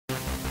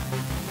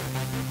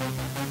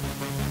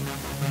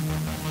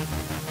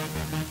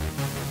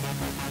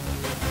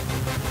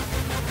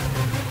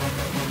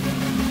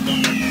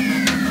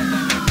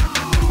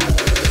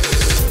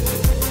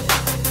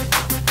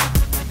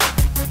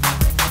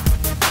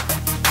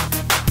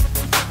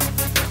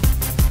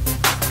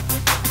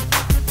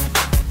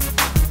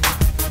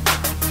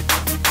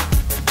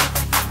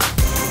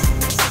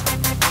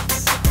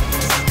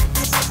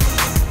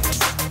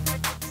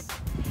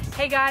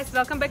guys,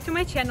 welcome back to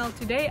my channel.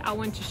 Today I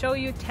want to show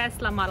you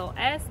Tesla Model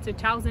S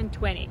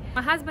 2020.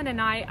 My husband and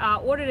I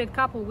ordered it a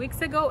couple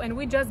weeks ago and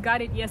we just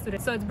got it yesterday.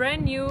 So it's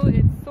brand new,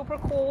 it's super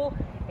cool,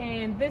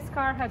 and this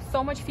car has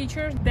so much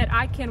features that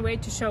I can't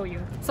wait to show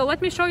you. So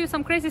let me show you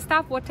some crazy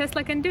stuff what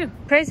Tesla can do.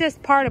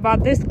 Craziest part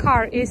about this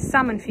car is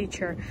summon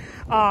feature.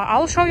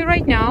 I'll show you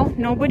right now.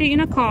 Nobody in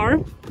a car.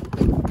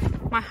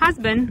 My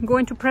husband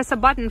going to press a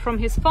button from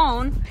his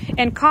phone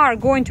and car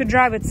going to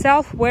drive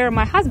itself where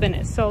my husband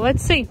is. So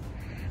let's see.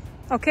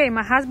 Okay,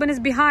 my husband is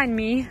behind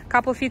me, a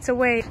couple feet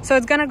away. So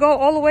it's gonna go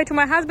all the way to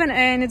my husband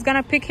and it's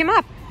gonna pick him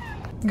up.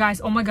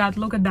 Guys, oh my God,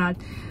 look at that.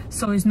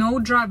 So there's no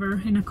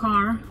driver in a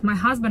car. My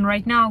husband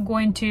right now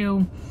going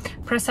to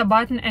press a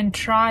button and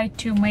try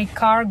to make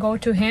car go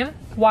to him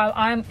while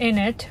I'm in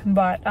it,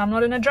 but I'm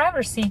not in a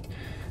driver's seat.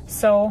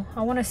 So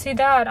I wanna see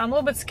that. I'm a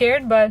little bit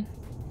scared, but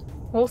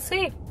we'll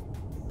see.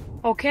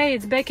 Okay,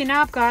 it's backing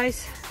up,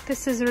 guys.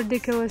 This is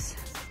ridiculous.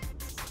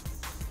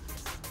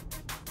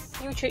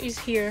 Future is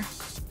here.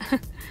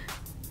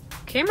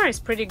 Camera is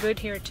pretty good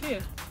here too.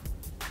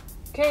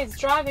 Okay, it's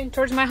driving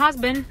towards my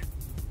husband.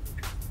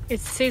 It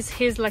says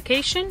his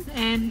location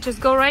and just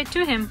go right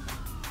to him.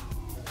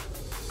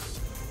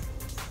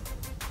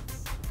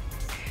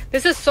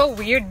 This is so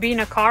weird being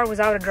a car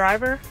without a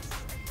driver.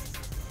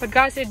 But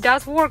guys, it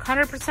does work,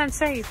 100%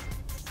 safe.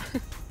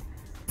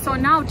 So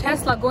now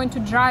Tesla going to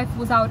drive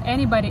without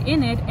anybody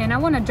in it, and I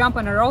want to jump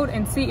on the road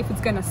and see if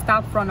it's gonna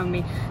stop in front of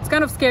me. It's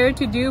kind of scary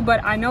to do,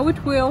 but I know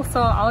it will, so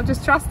I'll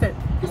just trust it.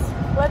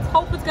 Let's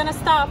hope it's gonna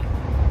stop.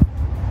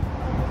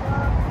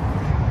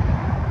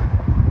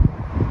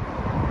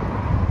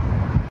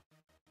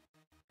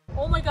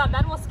 Oh my God,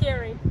 that was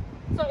scary.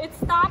 So it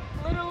stopped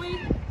literally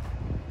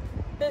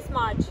this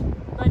much,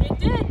 but it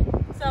did.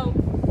 So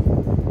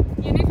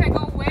even if I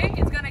go away,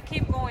 it's gonna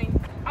keep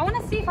going. I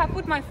want to see if I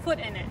put my foot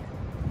in it.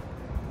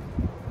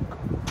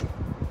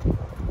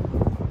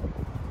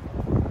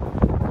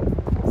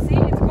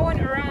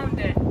 Around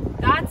it.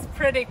 That's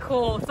pretty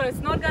cool. So it's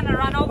not gonna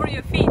run over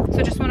your feet. So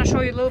I just want to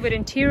show you a little bit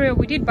interior.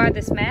 We did buy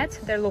this mat.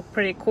 They look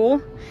pretty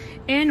cool.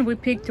 And we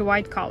picked the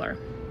white color.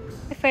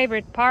 My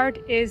favorite part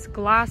is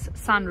glass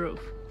sunroof.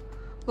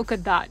 Look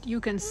at that. You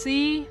can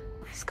see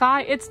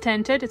sky. It's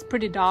tinted. It's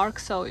pretty dark,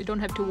 so you don't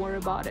have to worry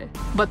about it.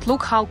 But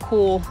look how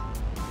cool.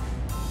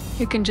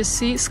 You can just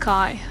see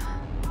sky.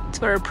 It's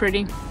very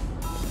pretty.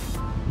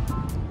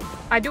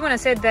 I do want to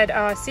say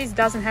that seats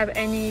doesn't have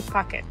any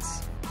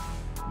pockets.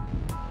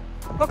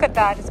 Look at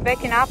that, it's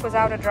backing up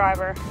without a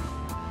driver.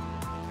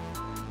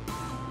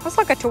 Looks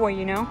like a toy,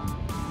 you know?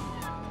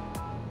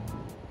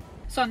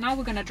 So now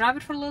we're gonna drive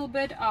it for a little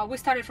bit. We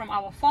started from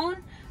our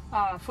phone,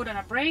 foot on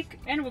a brake,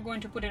 and we're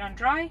going to put it on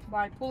dry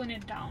by pulling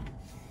it down.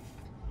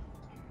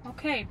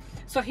 Okay,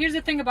 so here's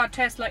the thing about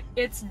Tesla.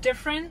 It's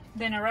different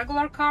than a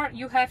regular car.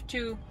 You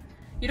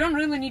don't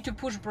really need to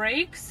push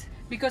brakes,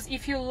 because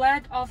if you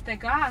let off the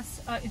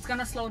gas, it's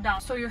gonna slow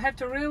down. So you have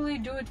to really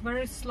do it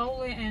very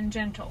slowly and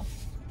gentle.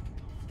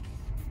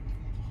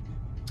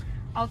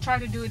 I'll try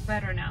to do it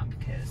better now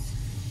because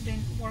it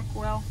didn't work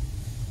well.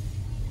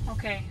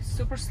 Okay,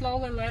 super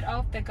slowly let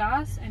off the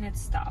gas and it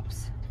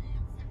stops.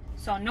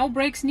 So no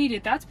brakes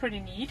needed, that's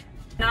pretty neat.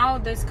 Now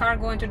this car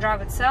going to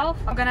drive itself.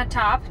 I'm gonna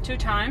tap 2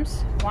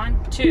 times.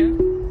 1,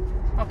 2.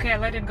 Okay,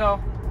 let it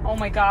go. Oh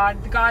my God,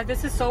 guys,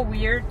 this is so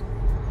weird.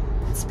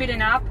 It's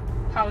speeding up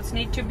how it's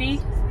need to be.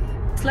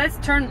 So let's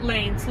turn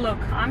lanes. Look,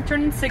 I'm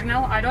turning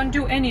signal, I don't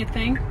do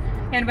anything.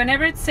 And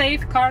whenever it's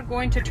safe, car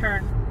going to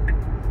turn.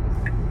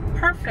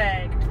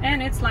 Perfect,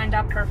 and it's lined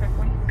up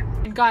perfectly.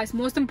 And guys,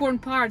 most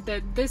important part,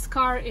 that this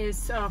car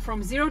is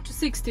from 0 to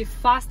 60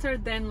 faster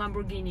than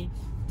Lamborghini.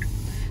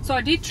 So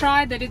I did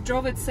try that it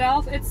drove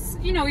itself. It's,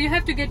 you know, you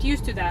have to get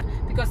used to that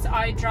because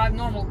I drive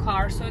normal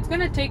cars, so it's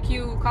gonna take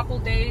you a couple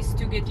days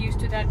to get used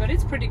to that, but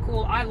it's pretty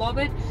cool. I love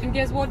it. And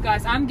guess what,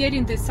 guys, I'm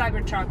getting this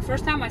Cybertruck.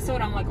 First time I saw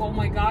it, I'm like, oh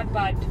my God,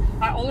 but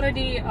I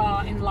already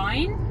in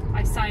line.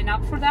 I signed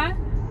up for that,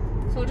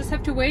 so I'll just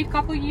have to wait a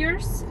couple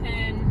years,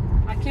 and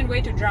I can't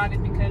wait to drive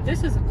it because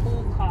this is a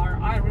cool car.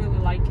 I really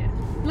like it.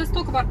 Let's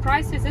talk about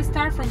prices. They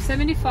start from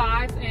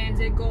 75 and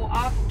they go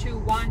up to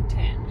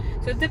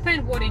 110. So it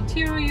depends what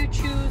interior you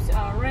choose,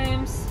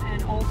 rims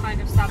and all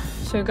kind of stuff.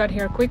 So you got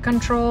here quick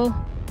control,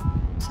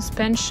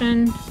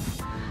 suspension,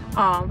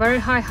 very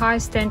high,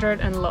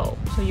 standard and low.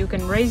 So you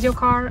can raise your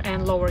car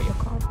and lower your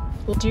car.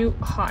 We'll do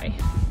high.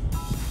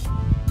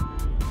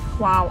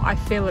 Wow, I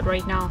feel it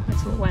right now.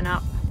 It went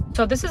up.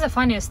 So this is the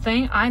funniest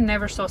thing. I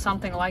never saw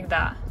something like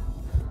that.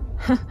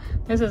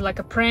 This is like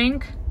a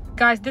prank.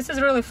 Guys, this is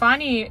really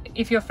funny.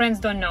 If your friends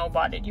don't know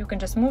about it, you can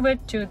just move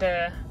it to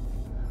the,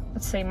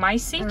 let's say, my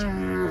seat.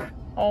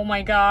 Oh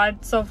my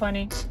God, so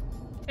funny.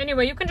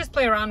 Anyway, you can just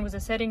play around with the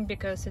setting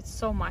because it's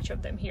so much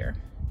of them here.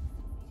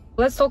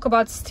 Let's talk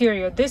about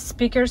stereo. This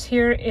speakers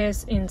here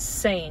is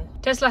insane.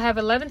 Tesla have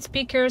 11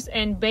 speakers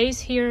and bass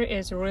here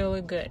is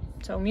really good.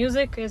 So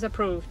music is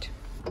approved.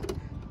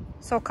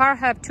 So car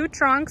have 2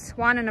 trunks,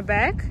 one in the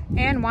back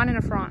and one in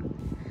the front.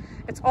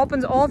 It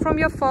opens all from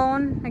your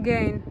phone.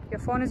 Again, your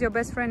phone is your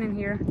best friend in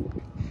here.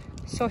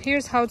 So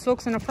here's how it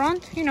looks in the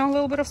front, you know, a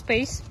little bit of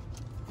space.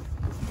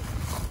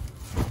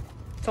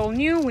 It's all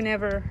new, we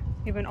never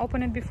even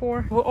opened it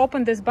before. We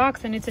opened this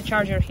box and it's a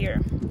charger here.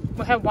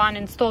 We have one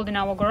installed in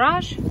our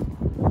garage.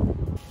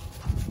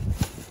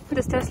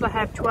 This Tesla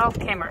have 12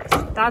 cameras.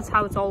 That's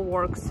how it all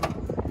works.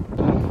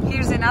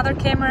 Here's another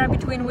camera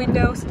between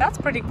windows. That's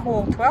pretty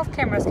cool. 12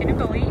 cameras, can you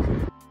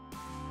believe?